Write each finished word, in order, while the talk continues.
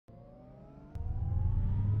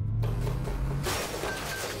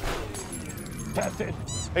Tested.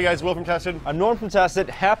 Hey guys, Will from Tested. I'm Norm from Tested.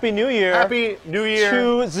 Happy New Year. Happy New Year.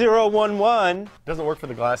 2011. Doesn't work for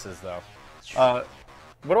the glasses though.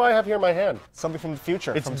 What do I have here in my hand? Something from the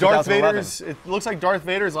future. It's from Darth 2011. Vader's. It looks like Darth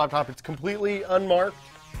Vader's laptop. It's completely unmarked.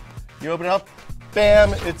 You open it up,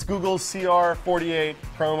 bam! It's Google's Cr-48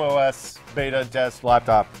 Chrome OS beta test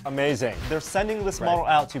laptop. Amazing. They're sending this model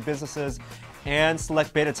out to businesses and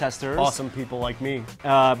select beta testers. Awesome people like me.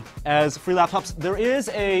 As free laptops. There is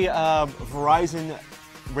a Verizon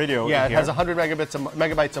radio. Yeah, in it here has 100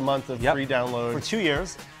 megabytes a month of free download. for 2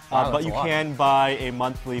 years. Wow, but you can buy a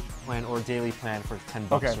monthly plan or a daily plan for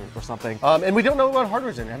 $10 or something. And we don't know what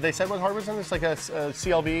hardware's in. Have they said what hardware's in? It's like a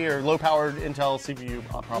CLB or low-powered Intel CPU.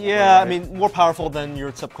 Probably, yeah, right? I mean, more powerful than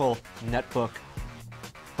your typical netbook,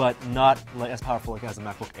 but not like as powerful as a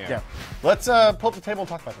MacBook Air. Yeah. Let's pull up the table and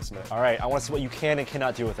talk about this a minute. All right, I want to see what you can and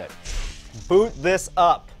cannot do with it. Boot this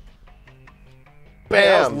up. Bam!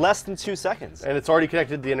 That was less than 2 seconds. And it's already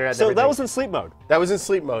connected to the internet. So and that was in sleep mode. That was in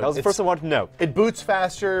sleep mode. That was the first thing I wanted to know. It boots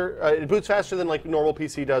faster. It boots faster than like normal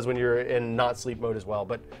PC does when you're in not sleep mode as well.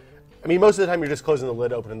 But I mean, most of the time you're just closing the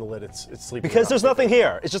lid, opening the lid. It's sleeping. Because there's nothing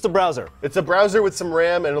here. It's just a browser. It's a browser with some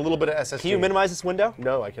RAM and a little bit of SSD. Can you minimize this window?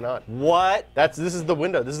 No, I cannot. What? This is the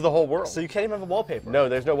window. This is the whole world. So you can't even have a wallpaper? No,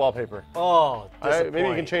 there's no wallpaper. Oh, Maybe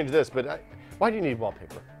you can change this, but why do you need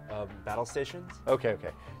wallpaper? Battle stations? Okay.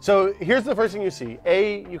 So here's the first thing you see.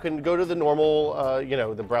 You can go to the normal,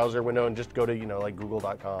 the browser window and just go to, like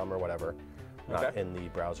google.com or whatever. Not in the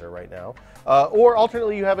browser right now. Or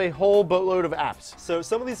alternately, you have a whole boatload of apps. So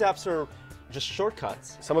some of these apps are just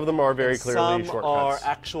shortcuts. Some of them are very clearly some shortcuts. are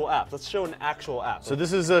actual apps. Let's show an actual app. So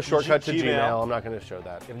this is a shortcut to Gmail. Gmail. I'm not going to show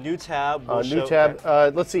that. You have new tab. New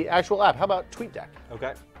tab. Let's see. Actual app. How about TweetDeck?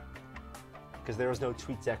 Okay. Because there is no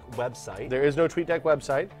TweetDeck website. There is no TweetDeck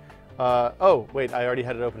website. Oh, wait, I already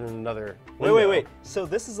had it open in another window. Wait. So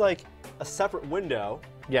this is like a separate window.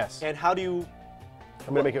 Yes. And how do you...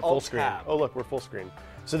 I'm going to make it full screen. Tab. Oh, look, we're full screen.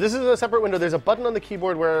 So this is a separate window. There's a button on the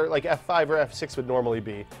keyboard where like F5 or F6 would normally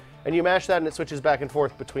be. And you mash that and it switches back and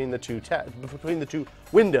forth between the two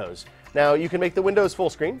windows. Now, you can make the windows full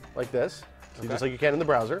screen like this, just like you can in the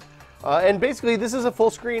browser. And basically, this is a full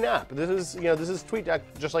screen app. This is TweetDeck,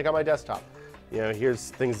 just like on my desktop. Here's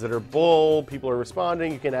things that are full, people are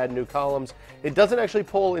responding, you can add new columns. It doesn't actually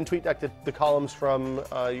pull in TweetDeck the columns from,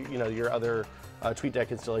 your other TweetDeck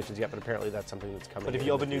installations yet, but apparently that's something that's coming. But if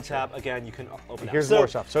you open a new tab, again, you can open Here's more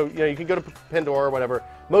stuff. So, you can go to Pandora or whatever.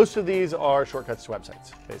 Most of these are shortcuts to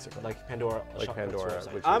websites, basically. Like Pandora. Like Pandora.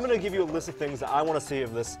 I'm going to give you a list of things that I want to see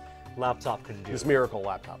if this laptop can do. This miracle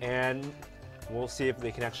laptop. And we'll see if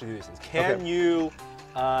they can actually do these things. Can you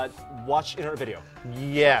watch internet video?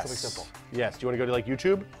 Yes. Something simple. Yes. Do you want to go to like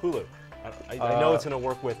YouTube? Hulu. I know it's going to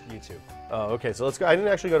work with YouTube. Oh, okay. So let's go. I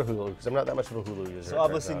didn't actually go to Hulu because I'm not that much of a Hulu user. So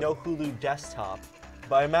obviously no Hulu desktop,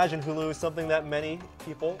 but I imagine Hulu is something that many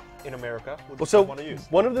people in America would want to use.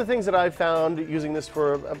 One of the things that I've found using this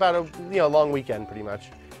for about a long weekend, pretty much,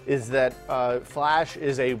 is that Flash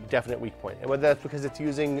is a definite weak point, and whether that's because it's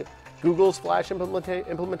using Google's Flash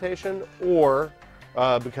implementation or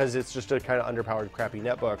because it's just a kind of underpowered, crappy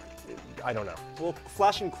netbook, I don't know. Well,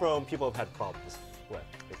 Flash and Chrome, people have had problems with.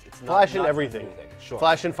 It's not, Flash and everything. Sure.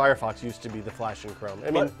 Flash and Firefox used to be the Flash and Chrome.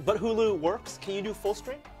 But Hulu works. Can you do full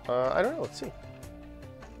screen? I don't know. Let's see.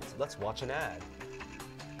 So let's watch an ad.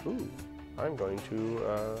 Ooh, I'm going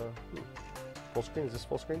to full screen. Is this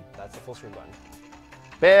full screen? That's the full screen button.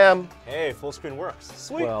 Bam. Hey, full screen works.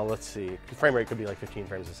 Sweet. Well, let's see. The frame rate could be like 15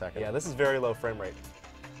 frames a second. Yeah, this is very low frame rate.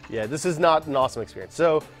 Yeah, this is not an awesome experience.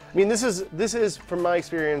 So, I mean, this is from my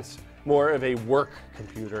experience more of a work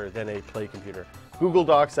computer than a play computer. Google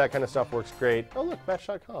Docs, that kind of stuff works great. Oh, look,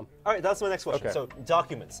 Match.com. All right, that's my next question. Okay. So,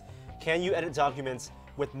 documents. Can you edit documents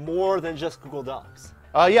with more than just Google Docs?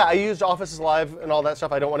 Yeah, I used Office Live and all that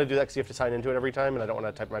stuff. I don't want to do that because you have to sign into it every time, and I don't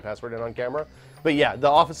want to type my password in on camera. But yeah, the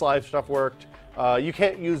Office Live stuff worked. You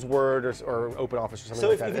can't use Word or OpenOffice or something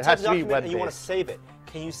like that. So if you it has type to a be document website and you want to save it,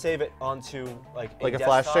 can you save it onto like a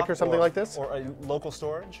flash stick or something like this? Or a local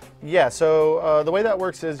storage? Yeah, so the way that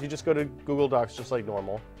works is you just go to Google Docs just like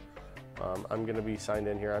normal. I'm going to be signed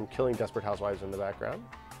in here. I'm killing Desperate Housewives in the background.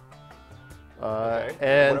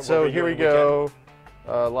 And so here we go.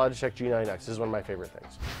 Logitech G9X. This is one of my favorite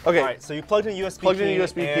things. Okay. All right, so you plugged in a USB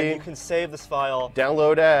key, and key. you can save this file.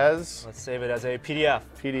 Download as. Let's save it as a PDF.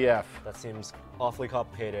 PDF. That seems awfully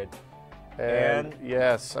complicated. And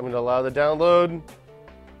yes, I'm going to allow the download.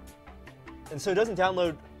 And so it doesn't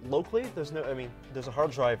download locally? There's no, I mean, there's a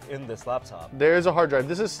hard drive in this laptop. There is a hard drive.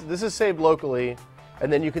 This is saved locally,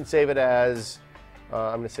 and then you can save it as.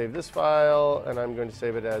 I'm going to save this file, and I'm going to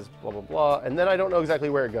save it as blah blah blah, and then I don't know exactly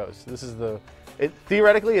where it goes. This is the.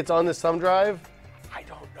 Theoretically, it's on this thumb drive,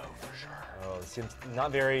 seems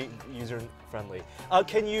not very user-friendly.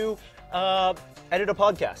 Can you edit a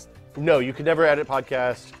podcast? No, you could never edit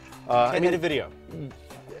podcast. I mean, edit video.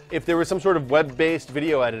 If there was some sort of web-based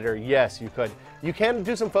video editor, yes, you could. You can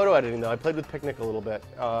do some photo editing, though. I played with Picnic a little bit,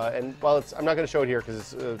 and while I'm not going to show it here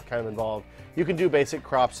because it's kind of involved, you can do basic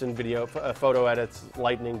crops and video, photo edits,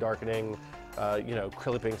 lightening, darkening,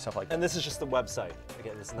 clipping, stuff like that. And this is just the website.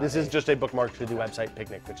 Again, this is just a bookmark to the website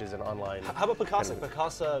Picnic, which is an online. How about Picasa?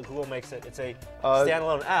 Picasa, Google makes it. It's a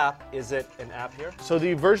standalone app. Is it an app here? So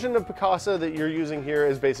the version of Picasa that you're using here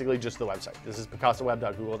is basically just the website. This is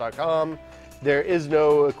picasaweb.google.com. There is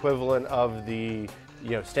no equivalent of the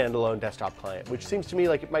standalone desktop client, which seems to me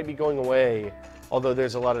like it might be going away. Although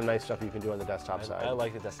there's a lot of nice stuff you can do on the desktop side. I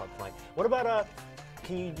like the desktop client. What about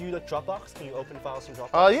can you do like Dropbox? Can you open files from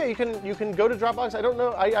Dropbox? Yeah, you can go to Dropbox. I don't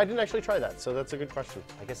know. I didn't actually try that, so that's a good question.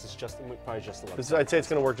 I guess it's probably just the website. I'd say it's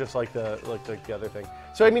going to work just like the other thing.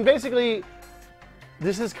 So I mean, basically,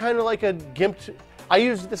 this is kind of like a GIMP. I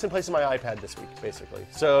used this in place of my iPad this week, basically.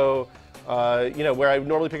 So where I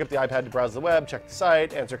normally pick up the iPad to browse the web, check the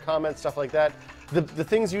site, answer comments, stuff like that. The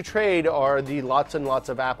things you trade are the lots and lots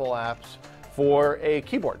of Apple apps for a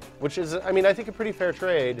keyboard, which is, I mean, I think a pretty fair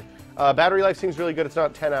trade. Battery life seems really good. It's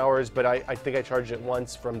not 10 hours, but I think I charged it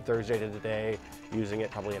once from Thursday to today, using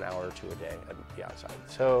it probably an hour or two a day at the outside.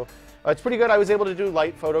 So it's pretty good. I was able to do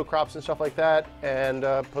light photo crops and stuff like that and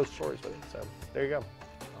post stories with it. So there you go.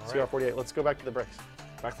 Cr-48. Let's go back to the bricks.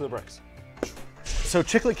 Back to the bricks. So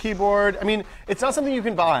chiclet keyboard, I mean, it's not something you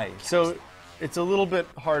can buy. So it's a little bit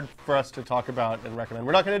hard for us to talk about and recommend.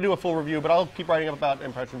 We're not going to do a full review, but I'll keep writing up about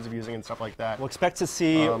impressions of using and stuff like that. We'll expect to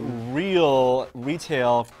see real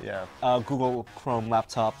retail Google Chrome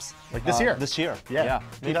laptops like this year. This year, yeah.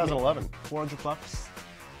 2011. $400.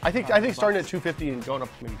 I think starting at $250 and going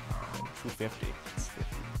up to maybe $250.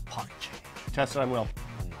 Pocket change. Test it on Will.